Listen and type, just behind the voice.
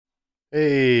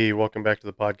Hey, welcome back to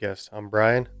the podcast. I'm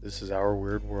Brian. This is Our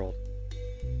Weird World.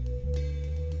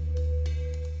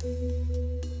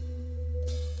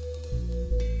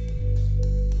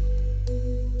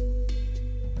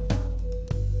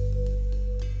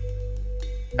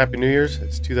 Happy New Year's.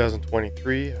 It's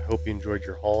 2023. I hope you enjoyed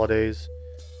your holidays.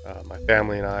 My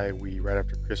family and I, right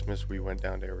after Christmas, we went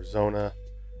down to Arizona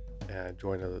and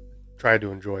tried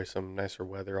to enjoy some nicer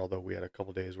weather, although we had a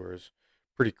couple days where it was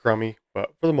pretty crummy.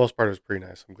 But for the most part, it was pretty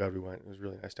nice. I'm glad we went. It was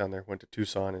really nice down there. Went to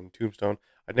Tucson and Tombstone.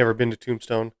 I'd never been to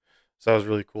Tombstone, so that was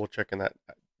really cool checking out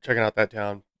that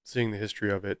town, seeing the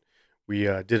history of it. We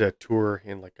did a tour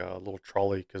in like a little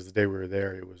trolley because the day we were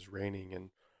there, it was raining and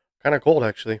kind of cold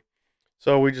actually.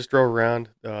 So we just drove around.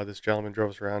 This gentleman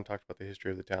drove us around, talked about the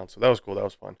history of the town. So that was cool. That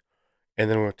was fun.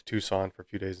 And then we went to Tucson for a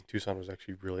few days, and Tucson was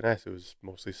actually really nice. It was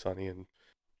mostly sunny and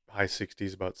high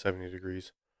 60s, about 70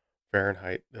 degrees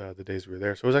Fahrenheit the days we were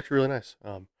there. So it was actually really nice.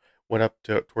 Went up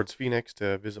towards Phoenix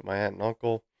to visit my aunt and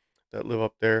uncle that live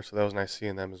up there. So that was nice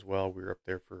seeing them as well. We were up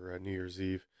there for New Year's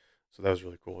Eve. So that was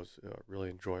really cool. It was really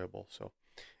enjoyable. So,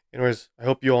 anyways, I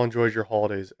hope you all enjoyed your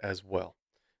holidays as well.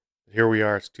 Here we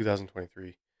are. It's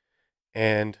 2023.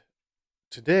 And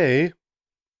today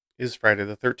is Friday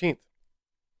the 13th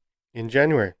in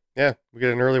January. Yeah, we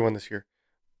get an early one this year.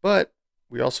 But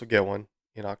we also get one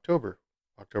in October,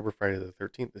 October Friday the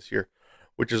 13th this year,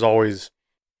 which is always,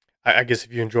 I guess,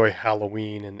 if you enjoy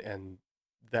Halloween and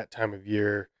that time of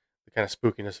year, the kind of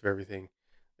spookiness of everything,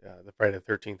 the Friday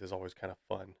the 13th is always kind of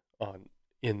fun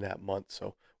in that month.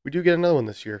 So we do get another one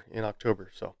this year in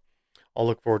October. So I'll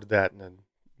look forward to that, and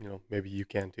then maybe you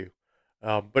can too.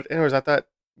 But anyways, I thought,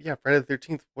 yeah, Friday the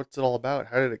 13th. What's it all about?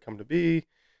 How did it come to be?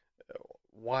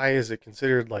 Why is it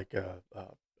considered like a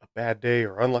bad day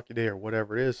or unlucky day or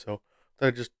whatever it is? So I thought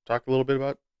I'd just talk a little bit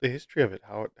about the history of it,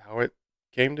 how it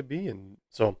came to be, and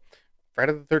so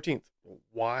Friday the 13th.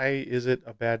 Why is it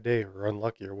a bad day or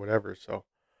unlucky or whatever? So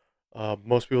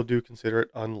most people do consider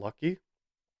it unlucky,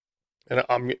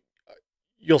 and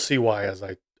you'll see why as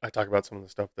I talk about some of the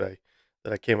stuff that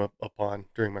I came up upon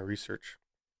during my research.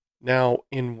 Now,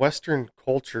 in Western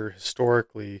culture,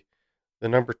 historically, the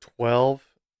number 12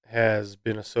 has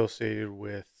been associated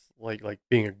with like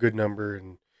being a good number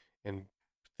and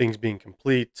things being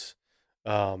complete.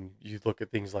 You look at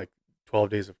things like 12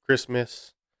 days of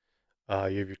Christmas. You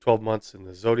have your 12 months in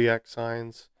the zodiac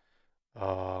signs.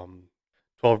 Um,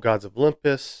 12 gods of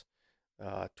Olympus.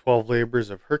 12 labors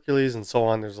of Hercules, and so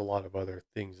on. There's a lot of other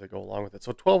things that go along with it.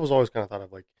 So 12 was always kind of thought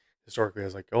of like historically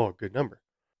as like, oh, a good number.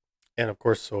 And of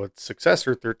course, so its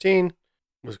successor, 13,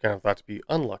 was kind of thought to be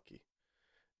unlucky.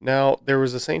 Now, there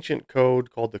was this ancient code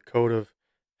called the Code of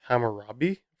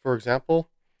Hammurabi, for example,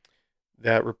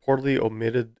 that reportedly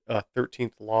omitted a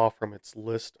 13th law from its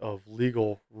list of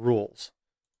legal rules.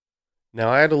 Now,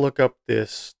 I had to look up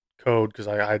this code because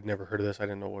I'd never heard of this. I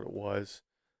didn't know what it was.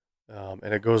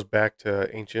 And it goes back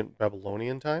to ancient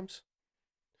Babylonian times.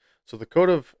 So, the Code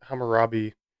of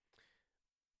Hammurabi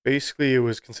basically it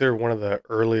was considered one of the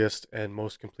earliest and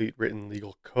most complete written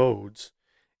legal codes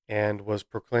and was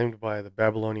proclaimed by the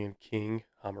Babylonian king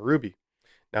Hammurabi.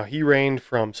 Now, he reigned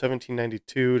from 1792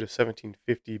 to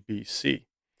 1750 BC.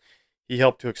 He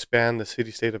helped to expand the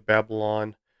city state of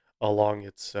Babylon along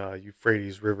its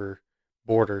Euphrates River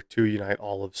border to unite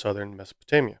all of southern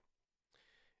Mesopotamia.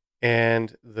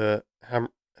 And the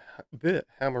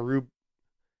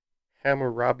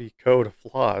Hammurabi Code of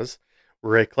Laws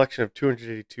were a collection of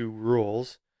 282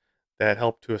 rules that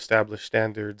helped to establish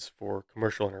standards for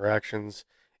commercial interactions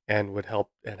and would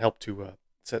help to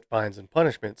set fines and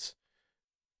punishments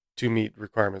to meet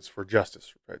requirements for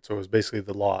justice. Right, so it was basically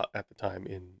the law at the time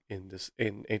in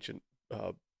ancient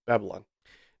Babylon.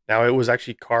 Now it was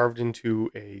actually carved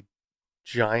into a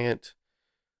giant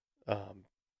um,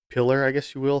 pillar, I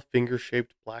guess you will,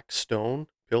 finger-shaped black stone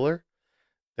pillar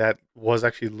that was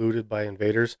actually looted by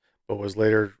invaders, but was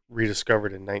later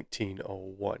rediscovered in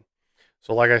 1901.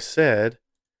 So, like I said,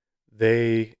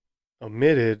 they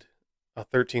omitted a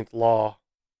 13th law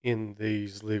in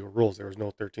these legal rules. There was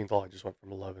no 13th law. It just went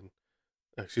from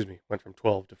went from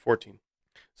 12 to 14.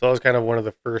 So that was kind of one of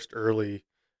the first early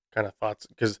kind of thoughts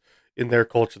because in their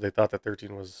culture they thought that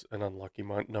 13 was an unlucky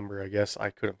number. I guess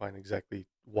I couldn't find exactly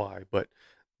why, but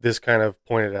this kind of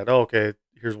pointed at, oh, okay,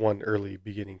 here's one early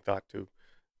beginning thought to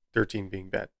 13 being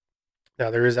bad.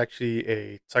 Now, there is actually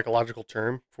a psychological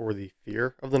term for the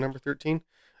fear of the number 13.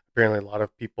 Apparently, a lot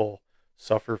of people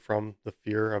suffer from the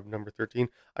fear of number 13.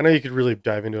 I know you could really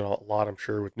dive into it a lot, I'm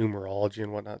sure, with numerology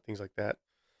and whatnot, things like that.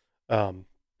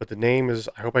 But the name is,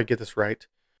 I hope I get this right,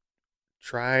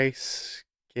 Trisca.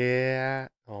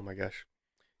 Oh my gosh.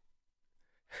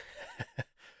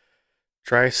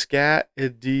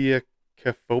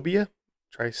 triskaidekaphobia.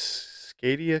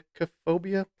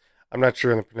 Triskaidekaphobia. I'm not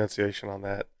sure on the pronunciation on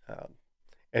that.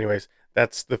 Anyways,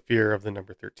 that's the fear of the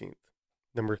number 13th.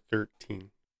 Number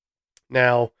 13.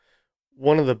 Now,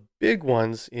 one of the big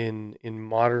ones in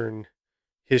modern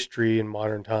history and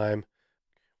modern time,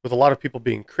 with a lot of people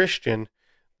being Christian,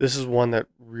 this is one that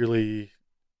really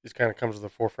is kind of comes to the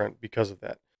forefront because of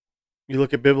that. You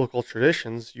look at biblical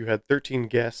traditions, you had 13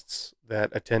 guests that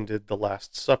attended the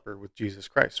Last Supper with Jesus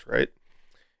Christ, right?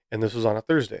 And this was on a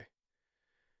Thursday.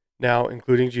 Now,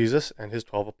 including Jesus and his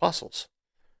 12 apostles.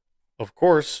 Of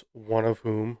course, one of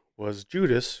whom was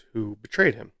Judas, who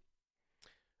betrayed him.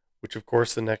 Which, of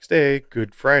course, the next day,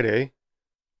 Good Friday,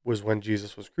 was when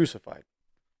Jesus was crucified.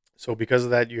 So, because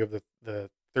of that, you have the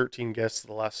 13 guests of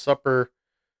the Last Supper.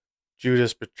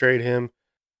 Judas betrayed him.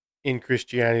 In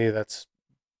Christianity, that's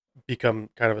become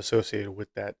kind of associated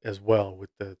with that as well, with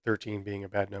the 13 being a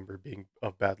bad number, being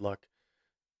of bad luck.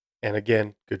 And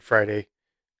again, Good Friday,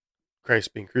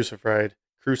 Christ being crucified,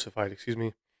 excuse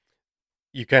me.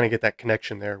 You kind of get that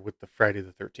connection there with the Friday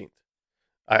the 13th.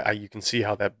 You can see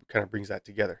how that kind of brings that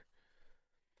together.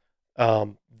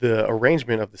 The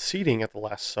arrangement of the seating at the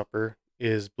Last Supper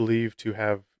is believed to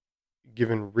have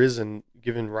given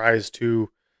rise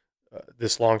to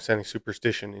this long-standing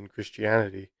superstition in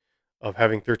Christianity of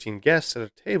having 13 guests at a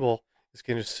table is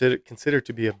considered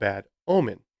to be a bad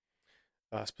omen.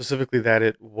 Specifically, that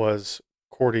it was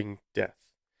courting death.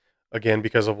 Again,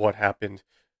 because of what happened,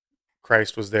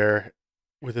 Christ was there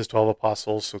with his 12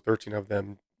 apostles, so 13 of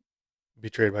them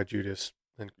betrayed by Judas,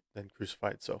 then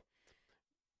crucified. So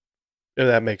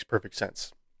that makes perfect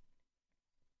sense.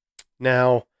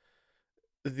 Now,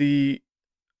 the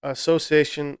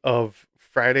association of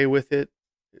Friday with it,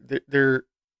 they're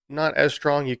not as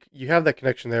strong. You have that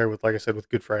connection there with, like I said, with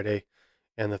Good Friday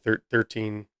and the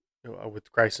 13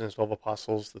 with Christ and his 12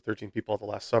 apostles, the 13 people at the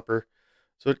Last Supper.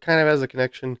 So it kind of has a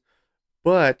connection,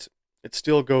 but it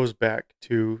still goes back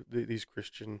to these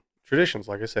Christian traditions,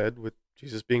 like I said, with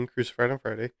Jesus being crucified on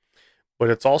Friday. But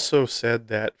it's also said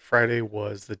that Friday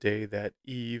was the day that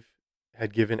Eve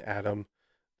had given Adam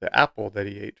the apple that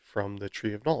he ate from the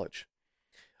tree of knowledge.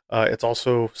 It's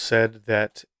also said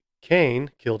that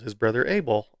Cain killed his brother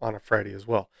Abel on a Friday as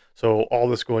well. So all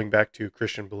this going back to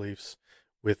Christian beliefs,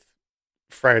 with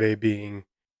Friday being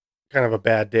kind of a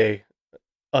bad day,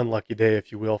 unlucky day,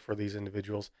 if you will, for these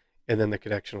individuals, and then the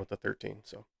connection with the 13.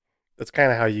 So that's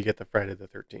kind of how you get the Friday the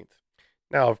 13th.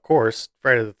 Now, of course,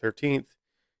 Friday the 13th,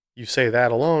 you say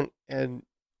that alone, and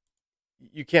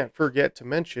you can't forget to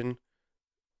mention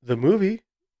the movie,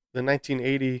 the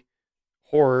 1980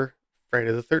 horror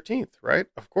Friday the 13th, right?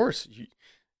 Of course, you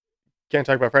can't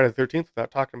talk about Friday the 13th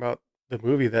without talking about the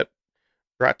movie that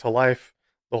brought to life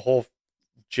the whole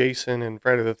Jason and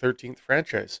Friday the 13th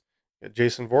franchise.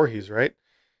 Jason Voorhees, right?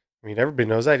 I mean, everybody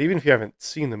knows that. Even if you haven't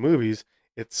seen the movies,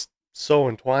 it's so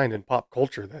entwined in pop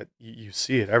culture that you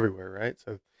see it everywhere, right?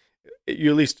 So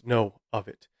you at least know of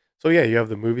it. So yeah, you have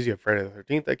the movies. You have Friday the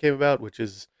 13th that came about, which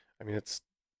is, I mean,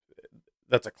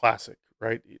 that's a classic,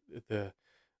 right? The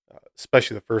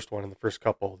especially the first one and the first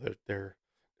couple, they're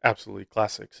absolutely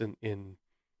classics in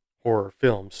horror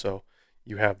films. So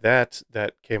you have that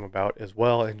came about as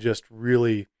well, and just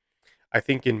really, I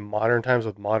think in modern times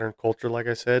with modern culture, like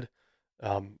I said,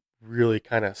 really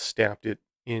kind of stamped it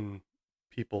in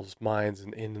people's minds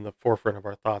and in the forefront of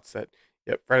our thoughts that,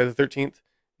 yep, Friday the 13th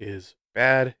is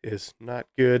bad, is not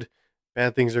good,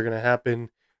 bad things are going to happen,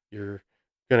 you're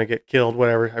going to get killed,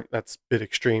 whatever. That's a bit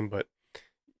extreme, but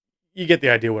you get the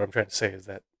idea. What I'm trying to say is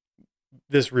that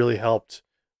this really helped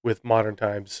with modern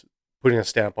times, putting a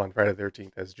stamp on Friday the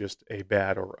 13th as just a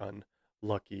bad or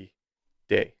unlucky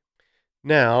day.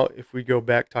 Now, if we go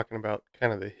back talking about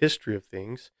kind of the history of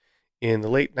things, in the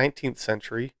late 19th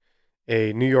century,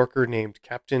 a New Yorker named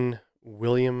Captain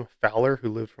William Fowler, who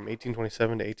lived from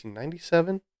 1827 to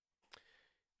 1897,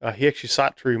 he actually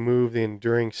sought to remove the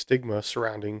enduring stigma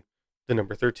surrounding the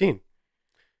number 13,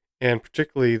 and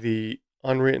particularly the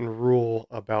unwritten rule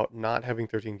about not having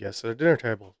 13 guests at a dinner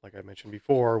table, like I mentioned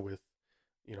before, with,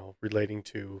 relating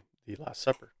to the Last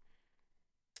Supper.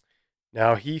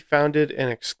 Now, he founded an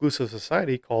exclusive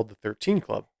society called the 13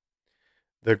 Club.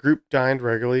 The group dined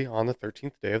regularly on the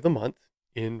 13th day of the month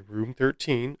in room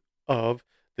 13 of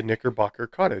the Knickerbocker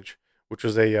Cottage, which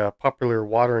was a popular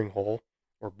watering hole,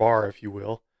 or bar, if you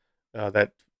will,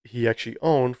 that he actually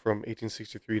owned from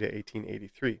 1863 to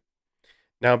 1883.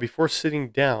 Now, before sitting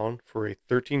down for a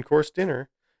 13-course dinner,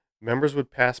 members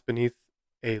would pass beneath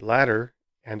a ladder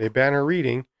and a banner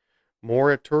reading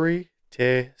Morituri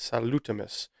te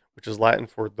salutamus, which is Latin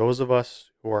for those of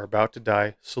us who are about to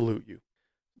die salute you.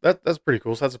 That's pretty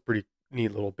cool. So that's a pretty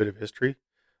neat little bit of history.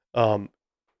 Um,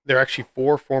 there are actually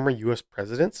four former U.S.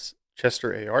 presidents: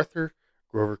 Chester A. Arthur,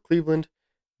 Grover Cleveland,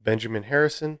 Benjamin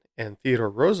Harrison, and Theodore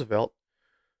Roosevelt,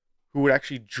 who would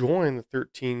actually join the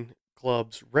 13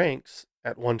 club's ranks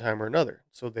at one time or another.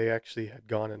 So they actually had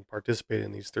gone and participated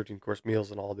in these 13 course meals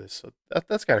and all this. So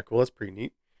that's kind of cool. That's pretty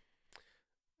neat.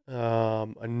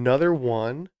 Another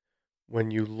one, when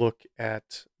you look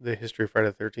at the history of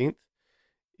Friday the 13th,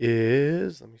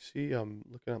 is, let me see, I'm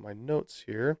looking at my notes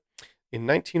here. In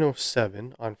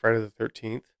 1907, on Friday the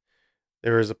 13th,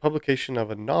 there is a publication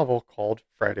of a novel called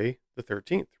Friday the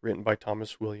 13th, written by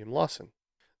Thomas William Lawson.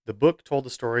 The book told the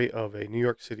story of a New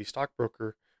York City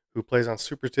stockbroker who plays on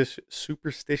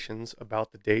superstitions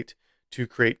about the date to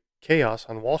create chaos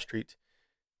on Wall Street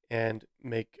and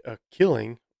make a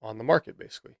killing on the market,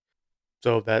 basically.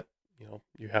 So that,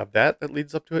 you have that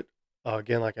leads up to it.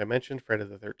 Again, like I mentioned, Friday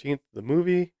the 13th, the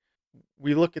movie.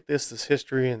 We look at this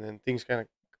history, and then things kind of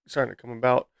starting to come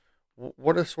about.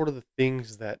 What are sort of the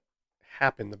things that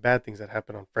happen, the bad things that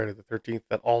happen on Friday the 13th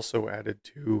that also added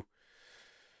to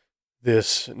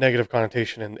this negative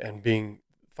connotation and being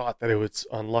thought that it was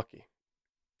unlucky?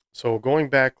 So going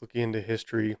back, looking into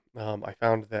history, I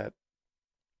found that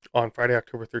on Friday,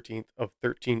 October 13th of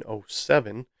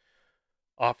 1307,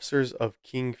 officers of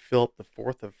King Philip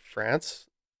IV of France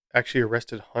actually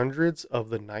arrested hundreds of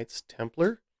the Knights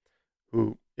Templar,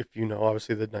 who, if you know,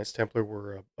 obviously the Knights Templar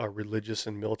were a religious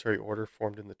and military order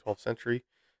formed in the 12th century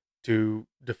to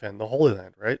defend the Holy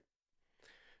Land, right?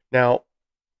 Now,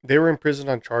 they were imprisoned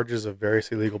on charges of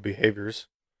various illegal behaviors.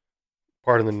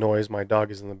 Pardon the noise, my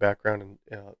dog is in the background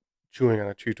and chewing on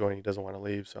a chew toy, and he doesn't want to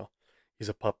leave, so he's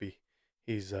a puppy.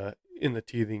 He's in the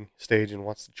teething stage and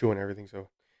wants to chew on everything, so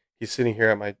he's sitting here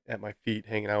at my feet,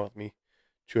 hanging out with me,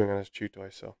 chewing on his chew toy.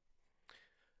 So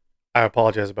I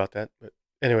apologize about that. But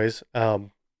anyways,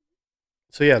 so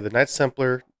yeah, the Knights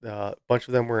Templar, a bunch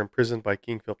of them were imprisoned by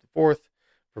King Philip IV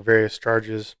for various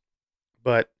charges,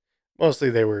 but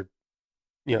mostly they were,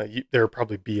 they were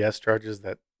probably BS charges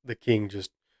that the king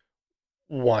just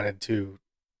wanted to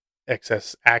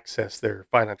access their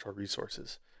financial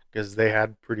resources because they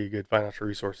had pretty good financial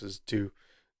resources to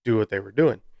do what they were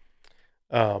doing.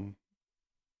 Um,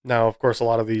 Now, of course, a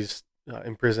lot of these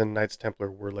imprisoned Knights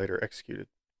Templar were later executed.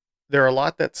 There are a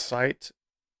lot that cite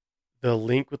the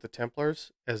link with the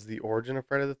Templars as the origin of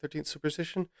Friday the 13th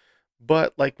superstition,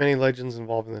 but like many legends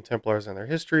involving the Templars and their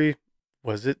history,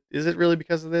 is it really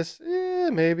because of this?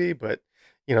 Maybe, but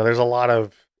there's a lot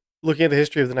of looking at the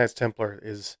history of the Knights Templar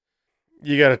is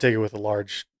you got to take it with a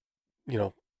large, you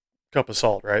know, cup of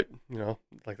salt, right?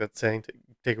 Like that saying,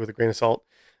 take it with a grain of salt,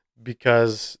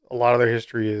 because a lot of their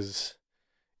history is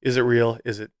it real?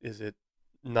 Is it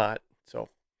not? So,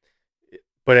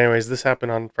 but anyways, this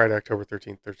happened on Friday, October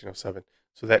 13th, 1307.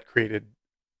 So that created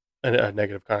a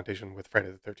negative connotation with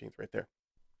Friday the 13th right there.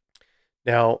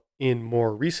 Now, in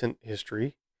more recent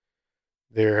history,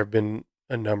 there have been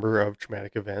a number of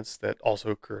traumatic events that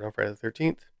also occurred on Friday the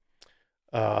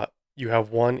 13th. You have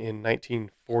one in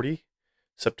 1940,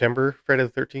 September, Friday the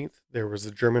 13th. There was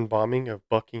the German bombing of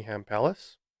Buckingham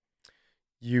Palace.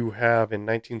 You have in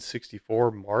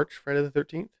 1964, March, Friday the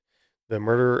 13th, the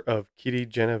murder of Kitty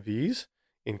Genovese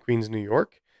in Queens, New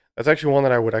York. That's actually one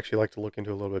that I would actually like to look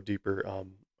into a little bit deeper.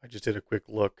 I just did a quick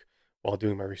look while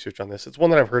doing my research on this. It's one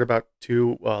that I've heard about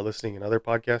too, listening in other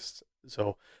podcasts.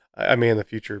 So I may in the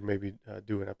future maybe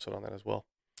do an episode on that as well.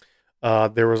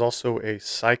 There was also a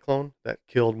cyclone that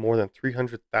killed more than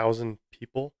 300,000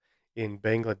 people in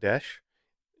Bangladesh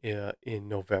in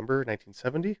November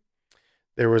 1970.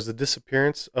 There was the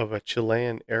disappearance of a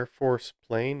Chilean Air Force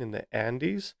plane in the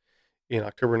Andes in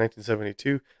October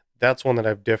 1972. That's one that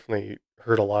I've definitely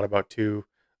heard a lot about too.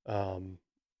 Um,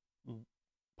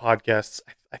 Podcasts.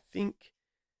 I think,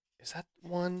 is that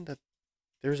one that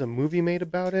there's a movie made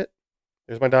about it?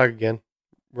 There's my dog again,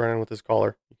 running with his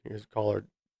collar. You can hear his collar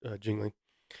jingling.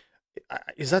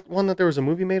 Is that one that there was a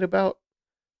movie made about?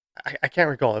 I can't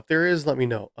recall. If there is, let me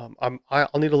know. I'll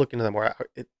need to look into that more.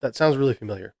 That sounds really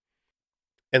familiar.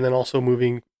 And then also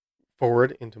moving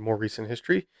forward into more recent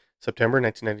history, September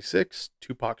 1996,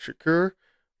 Tupac Shakur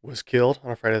was killed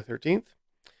on a Friday the 13th.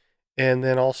 And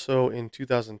then also in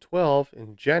 2012,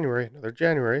 in January, another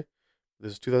January,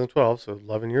 this is 2012, so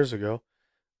 11 years ago,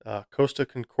 Costa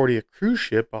Concordia cruise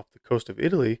ship off the coast of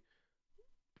Italy,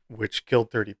 which killed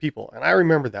 30 people. And I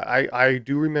remember that. I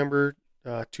do remember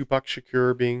Tupac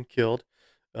Shakur being killed.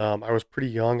 I was pretty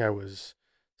young. I was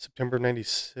September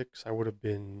 96. I would have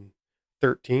been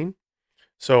 13.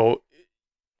 So,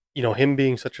 him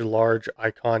being such a large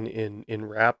icon in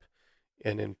rap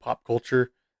and in pop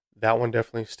culture, that one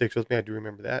definitely sticks with me. I do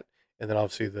remember that. and then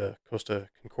obviously the Costa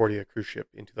Concordia cruise ship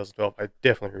in 2012. I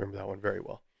definitely remember that one very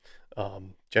well.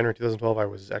 January 2012, I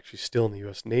was actually still in the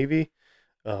U.S. Navy,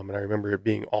 and I remember it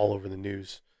being all over the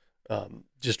news,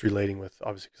 just relating with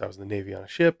obviously because I was in the Navy on a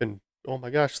ship, and oh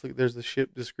my gosh, look, there's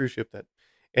this cruise ship that,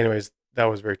 anyways, that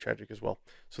was very tragic as well.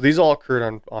 So these all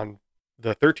occurred on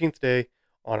the 13th day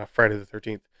on a Friday the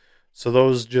 13th. So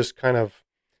those just kind of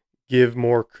give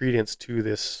more credence to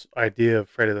this idea of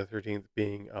Friday the 13th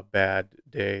being a bad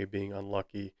day, being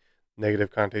unlucky,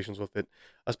 negative connotations with it,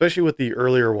 especially with the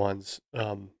earlier ones.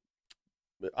 I'm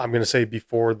going to say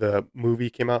before the movie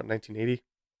came out in 1980,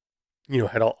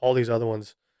 had all these other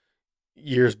ones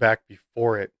years back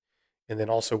before it. And then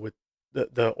also with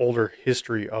the older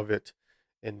history of it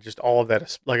and just all of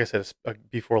that, like I said,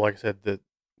 before, like I said,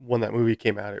 when that movie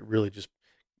came out, it really just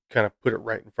kind of put it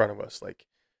right in front of us. Like,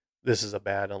 this is a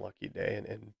bad, unlucky day.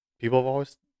 And people have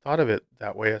always thought of it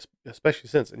that way, especially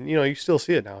since. And, you still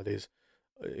see it nowadays,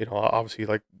 obviously,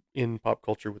 like in pop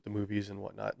culture with the movies and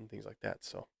whatnot and things like that.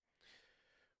 So,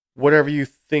 whatever you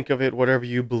think of it, whatever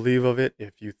you believe of it,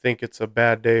 if you think it's a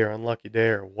bad day or unlucky day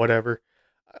or whatever,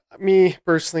 me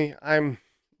personally, I'm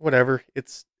whatever.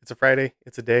 It's a Friday,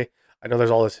 it's a day. I know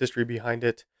there's all this history behind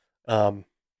it. Um,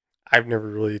 I've never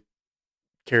really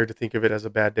cared to think of it as a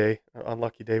bad day, or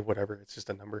unlucky day, whatever. It's just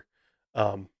a number.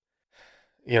 Um,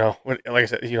 like I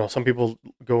said, some people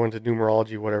go into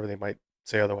numerology, whatever they might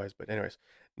say otherwise. But anyways,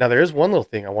 now there is one little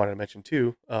thing I wanted to mention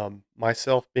too.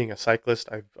 Myself being a cyclist,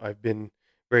 I've been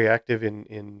very active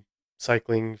in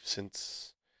cycling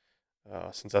since I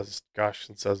was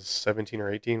 17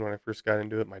 or 18 when I first got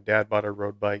into it. My dad bought a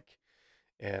road bike,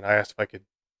 and I asked if I could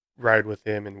ride with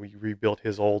him, and we rebuilt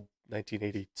his old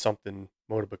 1980 something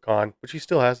Moto which he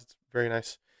still has. It's very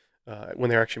nice. When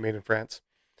they're actually made in France.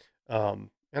 And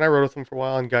I rode with him for a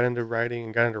while and got into riding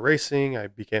and got into racing. I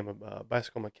became a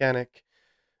bicycle mechanic.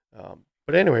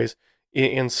 But anyways,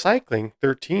 in cycling,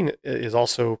 13 is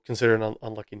also considered an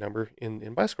unlucky number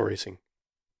in bicycle racing.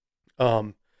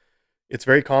 Um, it's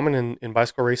very common in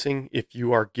bicycle racing if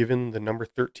you are given the number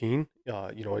 13,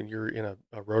 and you're in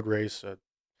a road race, a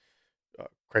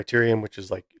criterium, which is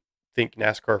like, think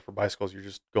NASCAR for bicycles. You're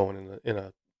just going in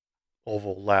a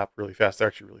oval lap really fast. They're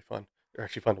actually really fun. They're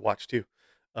actually fun to watch too.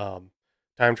 Um,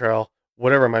 Time trial,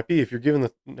 whatever it might be. If you're given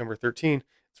the number 13,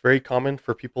 it's very common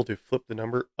for people to flip the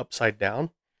number upside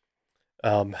down.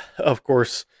 Of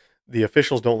course, the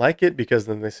officials don't like it because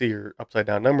then they see your upside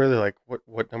down number. They're like,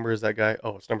 what number is that guy?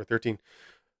 Oh, it's number 13.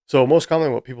 So most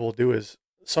commonly what people will do is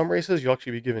some races you'll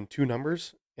actually be given two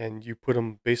numbers and you put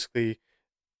them basically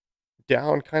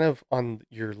down kind of on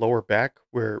your lower back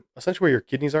where essentially where your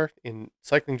kidneys are. In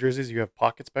cycling jerseys, you have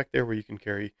pockets back there where you can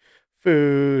carry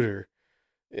food or,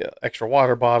 yeah, extra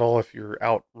water bottle. If you're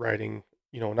out riding,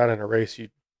 not in a race,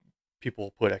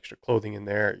 people put extra clothing in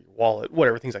there, your wallet,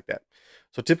 whatever, things like that.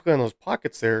 So typically on those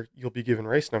pockets there, you'll be given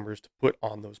race numbers to put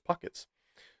on those pockets.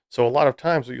 So a lot of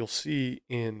times what you'll see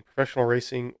in professional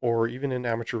racing or even in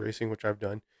amateur racing, which I've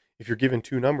done, if you're given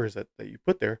two numbers that you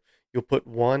put there, you'll put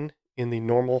one in the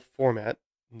normal format,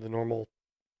 the normal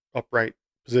upright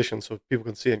position so people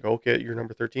can see and go, okay, you're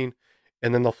number 13,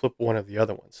 and then they'll flip one of the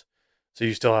other ones. So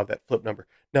you still have that flip number.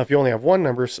 Now, if you only have one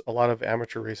number, a lot of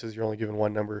amateur races, you're only given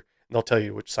one number, and they'll tell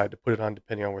you which side to put it on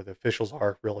depending on where the officials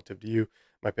are relative to you.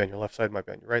 Might be on your left side, might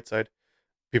be on your right side.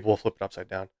 People will flip it upside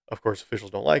down. Of course,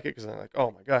 officials don't like it because they're like,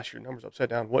 oh my gosh, your number's upside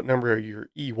down. What number are you?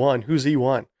 E1? Who's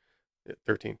E1?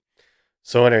 13.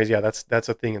 So anyways, yeah, that's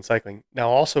a thing in cycling. Now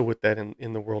also with that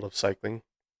in the world of cycling,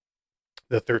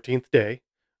 the 13th day,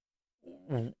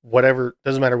 whatever,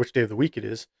 doesn't matter which day of the week it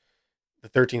is, the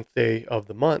 13th day of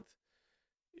the month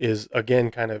is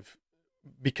again kind of,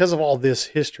 because of all this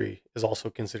history, is also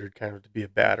considered kind of to be a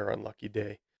bad or unlucky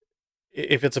day.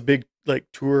 If it's a big like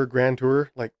tour, grand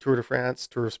tour, like Tour de France,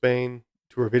 Tour of Spain,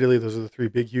 Tour of Italy, those are the three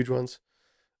big huge ones.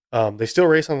 They still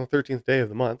race on the 13th day of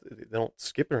the month. They don't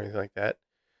skip it or anything like that.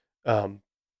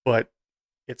 But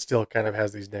it still kind of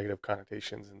has these negative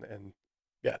connotations and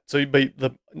yeah. So, but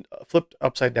the flipped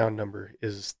upside down number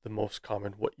is the most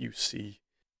common what you see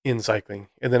in cycling.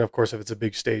 And then of course, if it's a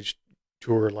big stage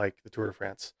tour like the Tour de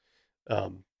France,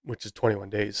 which is 21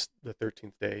 days, the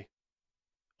 13th day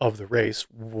of the race,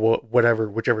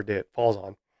 whichever day it falls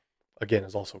on, again,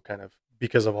 is also kind of,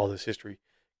 because of all this history,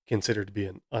 considered to be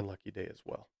an unlucky day as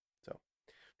well. So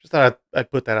just thought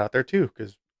I'd put that out there too,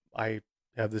 because I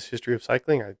have this history of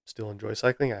cycling. I still enjoy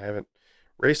cycling. I haven't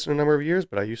raced in a number of years,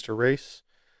 but I used to race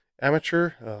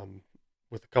amateur,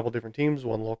 with a couple different teams,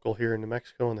 one local here in New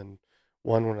Mexico, and then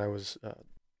one when I was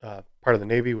part of the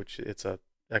Navy, which it's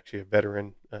actually a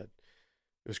veteran. It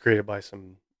was created by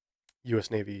some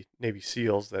U.S. Navy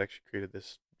SEALs that actually created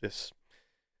this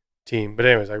team. But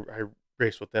anyways, I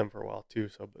raced with them for a while too.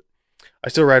 So, but I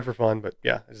still ride for fun. But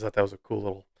yeah, I just thought that was a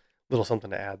cool little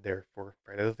something to add there for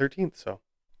Friday the 13th. So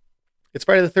it's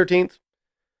Friday the 13th.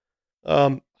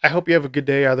 I hope you have a good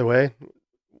day either way.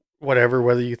 Whatever,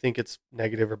 whether you think it's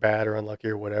negative or bad or unlucky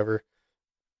or whatever.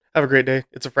 Have a great day.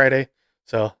 It's a Friday.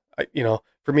 So,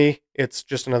 for me, it's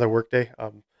just another work day.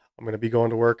 I'm going to be going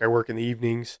to work. I work in the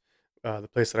evenings, the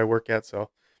place that I work at. So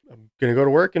I'm going to go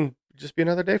to work and just be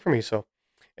another day for me. So,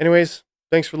 anyways,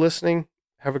 thanks for listening.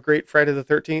 Have a great Friday the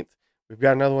 13th. We've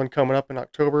got another one coming up in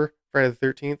October, Friday the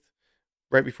 13th,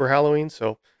 right before Halloween.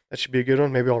 So that should be a good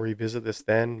one. Maybe I'll revisit this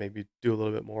then. Maybe do a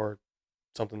little bit more,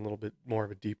 something a little bit more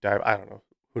of a deep dive. I don't know.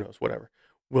 Who knows? Whatever.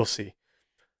 We'll see.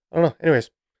 I don't know.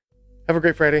 Anyways, have a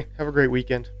great Friday. Have a great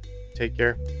weekend. Take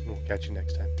care, and we'll catch you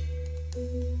next time.